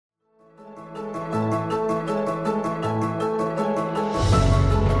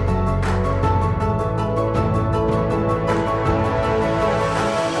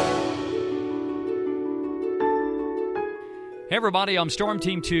everybody, I'm Storm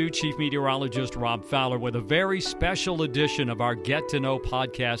Team 2 Chief Meteorologist Rob Fowler with a very special edition of our Get to Know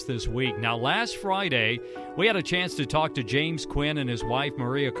podcast this week. Now, last Friday, we had a chance to talk to James Quinn and his wife,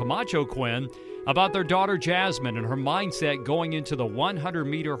 Maria Camacho Quinn, about their daughter, Jasmine, and her mindset going into the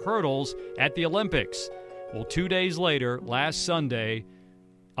 100-meter hurdles at the Olympics. Well, 2 days later, last Sunday,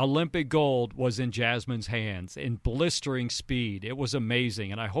 Olympic gold was in Jasmine's hands in blistering speed. It was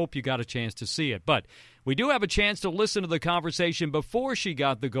amazing, and I hope you got a chance to see it. But we do have a chance to listen to the conversation before she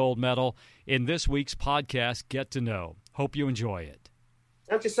got the gold medal in this week's podcast, Get to Know. Hope you enjoy it.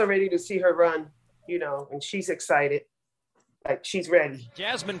 I'm just so ready to see her run, and she's excited. Like, she's ready.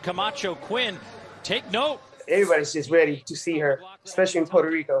 Jasmine Camacho Quinn, take note. Everybody's just ready to see her, especially in Puerto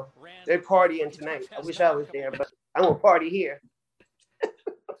Rico. They're partying tonight. I wish I was there, but I won't party here.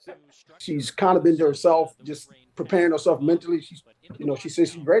 She's kind of been to herself, just preparing herself mentally. She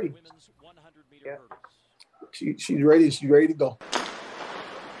says she's ready. Yeah. She's ready. She's ready to go.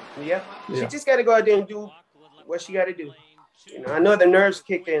 Yeah. She just got to go out there and do what she got to do. I know the nerves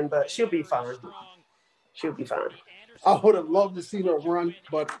kicked in, but she'll be fine. She'll be fine. I would have loved to see her run,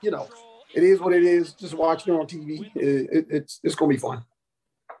 but it is what it is. Just watching her on TV, it's going to be fun.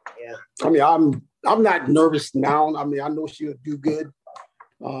 Yeah. I mean, I'm not nervous now. I mean, I know she'll do good.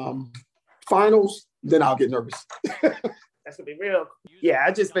 Finals, then I'll get nervous. That's gonna be real. Yeah,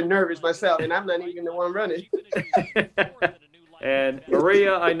 I just been nervous myself, and I'm not even the one running. And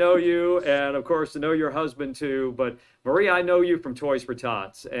Maria, I know you, and of course, I know your husband too. But Maria, I know you from Toys for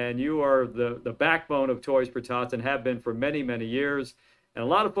Tots, and you are the backbone of Toys for Tots and have been for many, many years. And a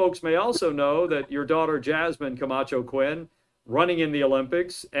lot of folks may also know that your daughter Jasmine Camacho Quinn running in the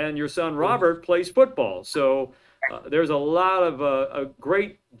Olympics, and your son Robert plays football. So there's a lot of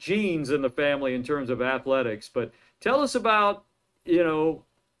great genes in the family in terms of athletics. But tell us about,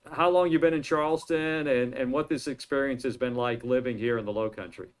 how long you've been in Charleston and what this experience has been like living here in the Low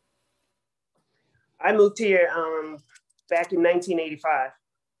Country. I moved here back in 1985.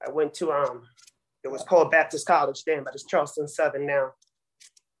 I went to, it was called Baptist College then, but it's Charleston Southern now.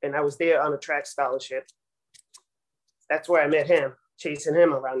 And I was there on a track scholarship. That's where I met him, chasing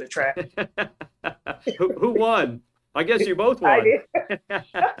him around the track. Who won? I guess you both won. I did.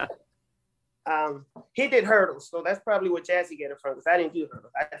 He did hurdles, so that's probably what Jazzy get it from, because I didn't do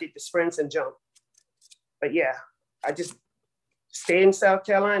hurdles. I did the sprints and jump. But yeah, I just stay in South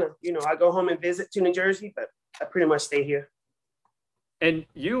Carolina. I go home and visit to New Jersey, but I pretty much stay here. And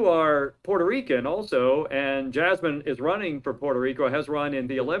you are Puerto Rican also, and Jasmine is running for Puerto Rico, has run in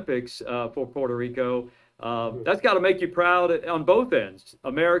the Olympics for Puerto Rico. That's got to make you proud on both ends,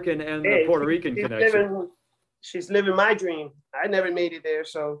 American and the Puerto Rican connection. She's living my dream. I never made it there,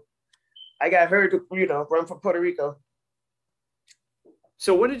 so I got her to, run for Puerto Rico.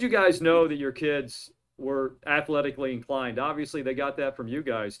 So when did you guys know that your kids were athletically inclined? Obviously, they got that from you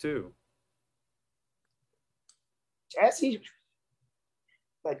guys, too. Jassie,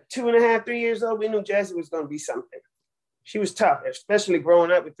 like 2.5, 3 years old, we knew Jassie was going to be something. She was tough, especially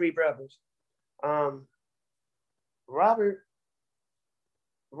growing up with 3 brothers.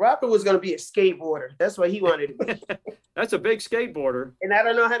 Robert was going to be a skateboarder. That's what he wanted to be. That's a big skateboarder. And I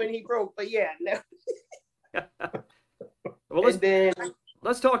don't know how many he broke, but yeah. No. Well,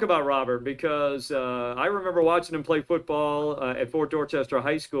 let's talk about Robert, because I remember watching him play football at Fort Dorchester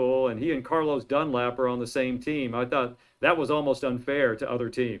High School, and he and Carlos Dunlap are on the same team. I thought that was almost unfair to other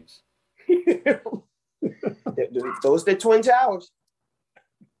teams. Those are the Twin Towers.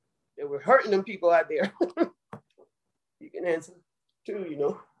 They were hurting them people out there. You can answer too,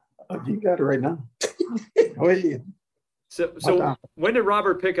 You got it right now. Go ahead. So when did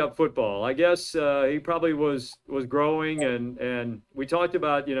Robert pick up football? I guess he probably was growing, and we talked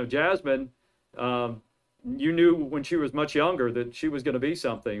about, Jasmine. You knew when she was much younger that she was going to be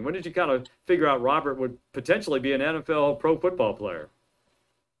something. When did you kind of figure out Robert would potentially be an NFL pro football player?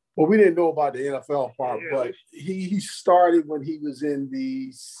 Well, we didn't know about the NFL part, but he started when he was in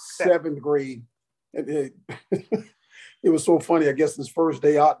the 7th grade. And it was so funny. I guess his first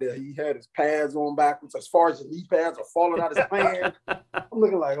day out there, he had his pads on backwards, as far as his knee pads are falling out his hand. I'm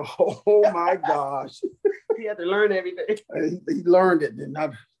looking like, oh my gosh. He had to learn everything. He learned it. And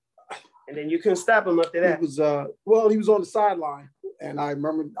then you couldn't stop him after that. He was on the sideline. And I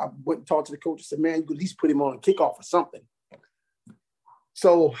remember I went and talked to the coach and said, man, you could at least put him on a kickoff or something.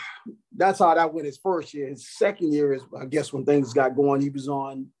 So that's how that went his first year. His second year is, I guess, when things got going. He was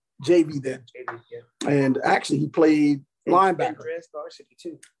on JV then. And actually, he played linebacker.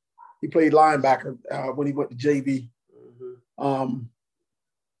 He played linebacker when he went to JV.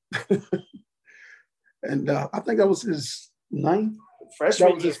 And I think that was his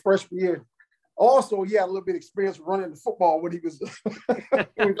freshman year. Also, he had a little bit of experience running the football when he was, when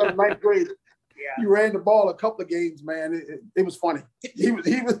he was in ninth grade. Yeah. He ran the ball a couple of games, man. It was funny. He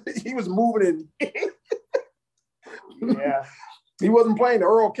was moving and Yeah. he wasn't playing the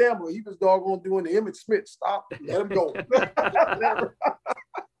Earl Campbell. He was doggone doing the Emmitt Smith. Stop, let him go.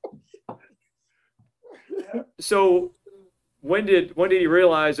 So when did he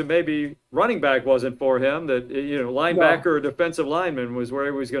realize that maybe running back wasn't for him, that, linebacker or defensive lineman was where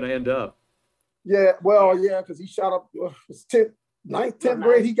he was going to end up? Yeah, well, yeah, because he shot up his 10th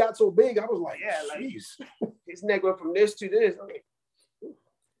grade. He got so big, I was like, yeah, like his neck went from this to this.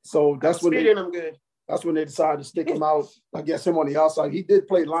 So that's when him good. That's when they decided to stick him out. I guess him on the outside. He did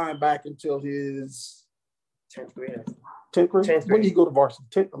play linebacker until his 10th grade. 10th grade? 10th grade. When did he go to varsity?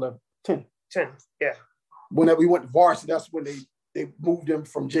 10th, 11, 10. 10, yeah. Whenever we went to varsity, that's when they moved him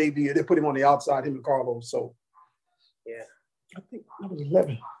from JV. They put him on the outside, him and Carlos. So, yeah. I think that was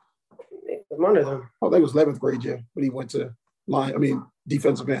 11. One of them. Oh, that was 11th grade, yeah, when he went to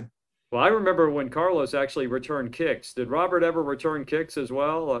defensive end. Well, I remember when Carlos actually returned kicks. Did Robert ever return kicks as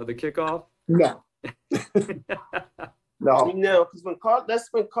well, the kickoff? No. No. No, because that's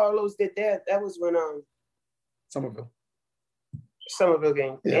when Carlos did that. That was when Somerville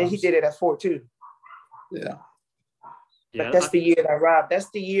game. Yeah. And he did it at 4 too. Yeah. But that's the year that Rob. That's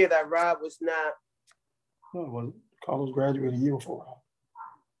the year that Rob was not. No, well, Carlos graduated a year before.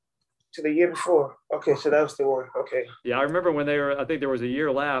 To the year before. Okay, so that was the one. Okay. Yeah, I remember when I think there was a year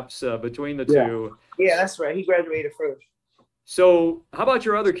lapse between the two. Yeah, that's right. He graduated first. So how about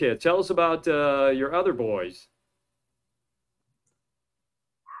your other kids? Tell us about your other boys.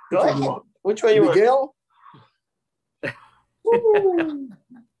 Go ahead. Which one you want? Miguel?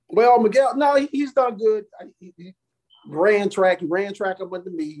 Well, Miguel, no, he's done good. He ran track. He ran track up under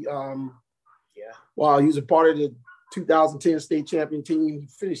me. Wow, he was a part of the 2010 state champion team. He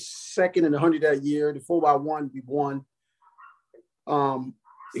finished second in the 100 that year. The 4x1, we won.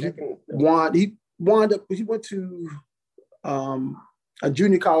 He went to a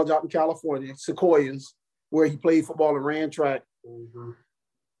junior college out in California, Sequoias, where he played football and ran track. Mm-hmm.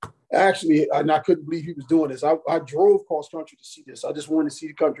 Actually, and I couldn't believe he was doing this. I drove cross country to see this. I just wanted to see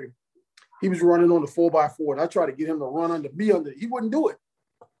the country. He was running on the 4x4. And I tried to get him to run under me. He wouldn't do it.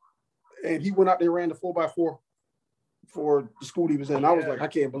 And he went out there and ran the 4x4 for the school he was in. I was like, I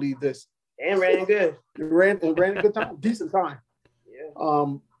can't believe this. And ran good. Ran a good time, decent time. Yeah.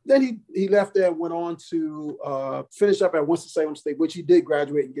 Then he left there and went on to finish up at Winston-Salem State, which he did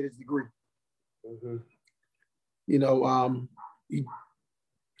graduate and get his degree. Mm-hmm. He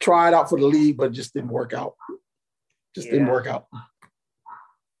tried out for the league, but just didn't work out. Didn't work out.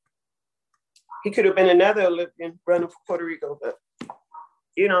 He could have been another Olympian running for Puerto Rico, but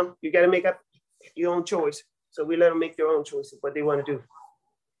you got to make up your own choice. So we let them make their own choices, what they want to do.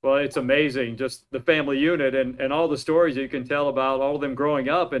 Well, it's amazing, just the family unit and all the stories you can tell about all of them growing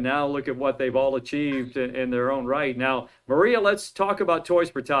up, and now look at what they've all achieved in their own right. Now, Maria, let's talk about Toys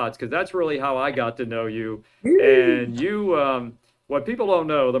for Tots, because that's really how I got to know you. And you, what people don't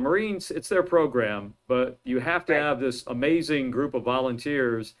know, the Marines, it's their program, but you have to have this amazing group of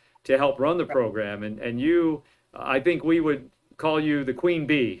volunteers to help run the program. And you, I think we would call you the queen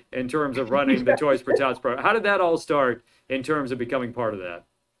bee in terms of running the Toys for Tots program. How did that all start in terms of becoming part of that?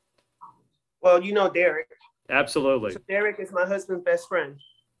 Well, Derek. Absolutely. So Derek is my husband's best friend.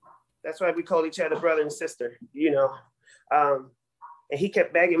 That's why we call each other brother and sister, And he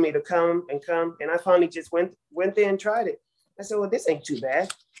kept begging me to come. And I finally just went there and tried it. I said, well, this ain't too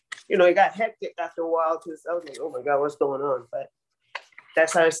bad. It got hectic after a while because I was like, oh my God, what's going on? But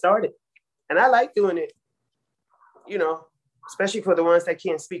that's how it started. And I like doing it, especially for the ones that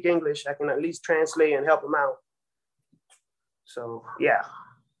can't speak English. I can at least translate and help them out. So, yeah.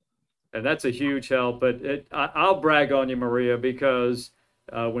 And that's a huge help. But I'll brag on you, Maria, because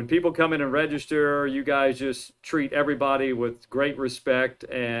when people come in and register, you guys just treat everybody with great respect.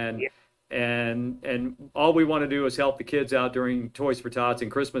 And all we want to do is help the kids out during Toys for Tots and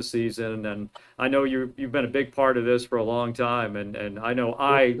Christmas season. And I know you've been a big part of this for a long time. And I know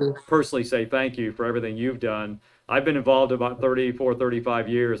I personally say thank you for everything you've done. I've been involved about 35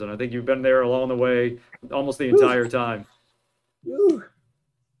 years, and I think you've been there along the way almost the entire time. You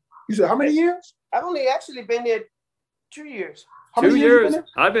said how many years? I've only actually been there 2 years. How 2 many years?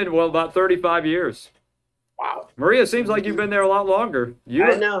 I've been, about 35 years. Wow. Maria, seems like you've been there a lot longer.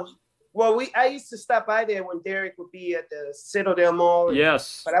 I know. Well, I used to stop by there when Derek would be at the Citadel Mall.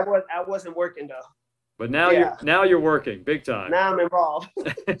 Yes. But I wasn't working though. But now you're working big time. Now I'm involved.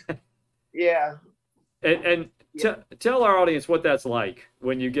 Yeah. And tell our audience what that's like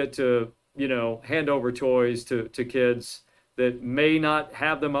when you get to, hand over toys to kids that may not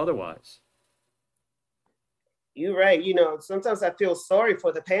have them otherwise. You're right. You know, sometimes I feel sorry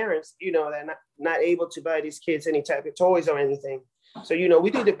for the parents, you know, that not able to buy these kids any type of toys or anything. So, you know,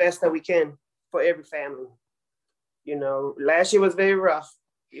 we do the best that we can for every family. You know, last year was very rough.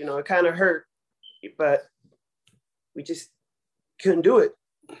 You know, it kind of hurt, but we just couldn't do it.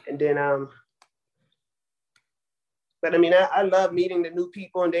 And then, but I mean, I love meeting the new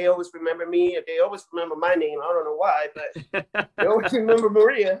people, and they always remember me. They always remember my name. I don't know why, but they always remember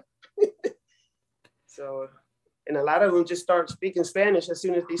Maria. So, and a lot of them just start speaking Spanish as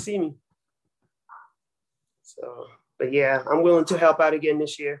soon as they see me. So, but yeah, I'm willing to help out again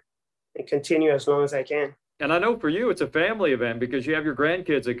this year and continue as long as I can. And I know for you, it's a family event because you have your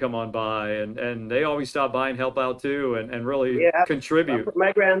grandkids that come on by, and they always stop by and help out too, and really contribute. I put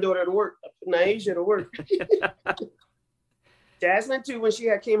my granddaughter to work. I put Naisha to work. Jasmine too, when she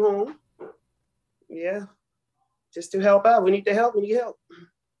came home. Yeah, just to help out. We need the help. We need help.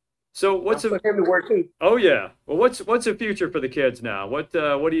 So what's him to work too? Oh yeah. Well, what's the future for the kids now? What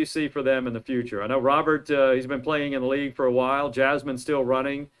do you see for them in the future? I know Robert, he's been playing in the league for a while. Jasmine's still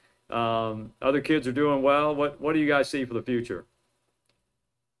running. Other kids are doing well. What do you guys see for the future?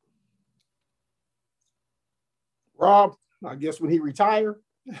 Rob, I guess when he retired,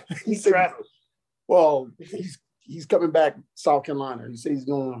 he said, well, he's coming back to South Carolina. He said he's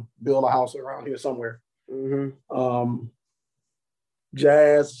going to build a house around here somewhere. Mm-hmm.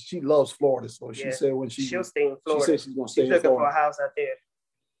 Jazz, she loves Florida, so she said when she'll stay in Florida. She said she's going to stay in Florida. Looking for a house out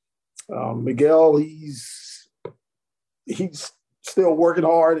there. Miguel, he's still working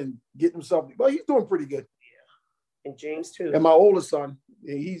hard and getting himself, but he's doing pretty good. Yeah, and James too. And my oldest son,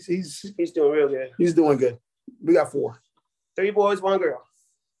 he's doing real good. He's doing good. We got 4. 3 boys, 1 girl.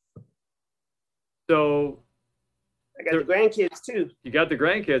 So I got the grandkids too. You got the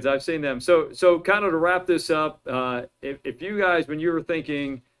grandkids. I've seen them. So kind of to wrap this up, if you guys, when you were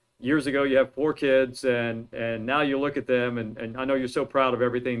thinking years ago, you have 4 kids and now you look at them and I know you're so proud of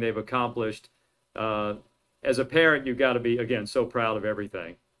everything they've accomplished. As a parent, you've got to be, again, so proud of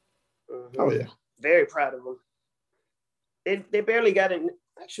everything. Mm-hmm. Oh yeah. Very proud of them. They barely got in,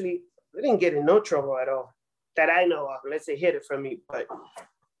 actually, they didn't get in no trouble at all that I know of, unless they hid it from me, but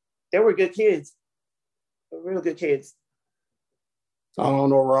they were good kids. Real good kids. I don't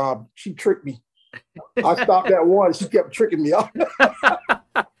know, Rob. She tricked me. I stopped at 1. She kept tricking me.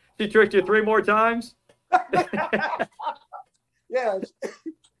 She tricked you 3 more times? Yeah.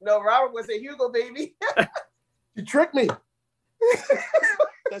 No, Robert was a Hugo baby. She tricked me.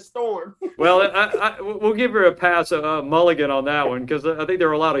 The storm. Well, we'll give her a pass, a mulligan on that one, because I think there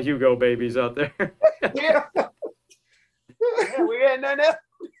are a lot of Hugo babies out there. Yeah. Yeah, we had none else.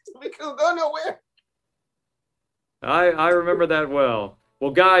 We couldn't go nowhere. I remember that well.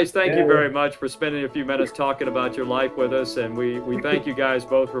 Well, guys, thank you very much for spending a few minutes talking about your life with us. And we thank you guys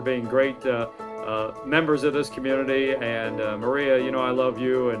both for being great members of this community. And Maria, you know, I love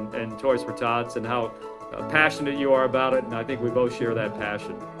you and Toys for Tots and how passionate you are about it. And I think we both share that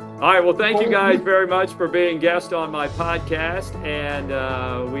passion. All right. Well, thank you guys very much for being guests on my podcast. And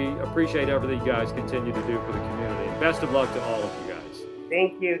we appreciate everything you guys continue to do for the community. Best of luck to all of you guys.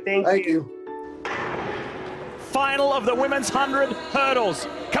 Thank you. Thank you. Final of the women's 100 hurdles.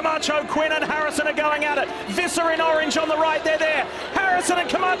 Camacho Quinn and Harrison are going at it. Visser in orange on the right, they're there. Harrison and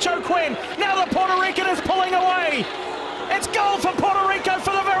Camacho Quinn. Now the Puerto Rican is pulling away. It's gold for Puerto Rico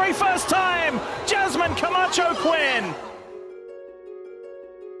for the very first time. Jasmine Camacho Quinn.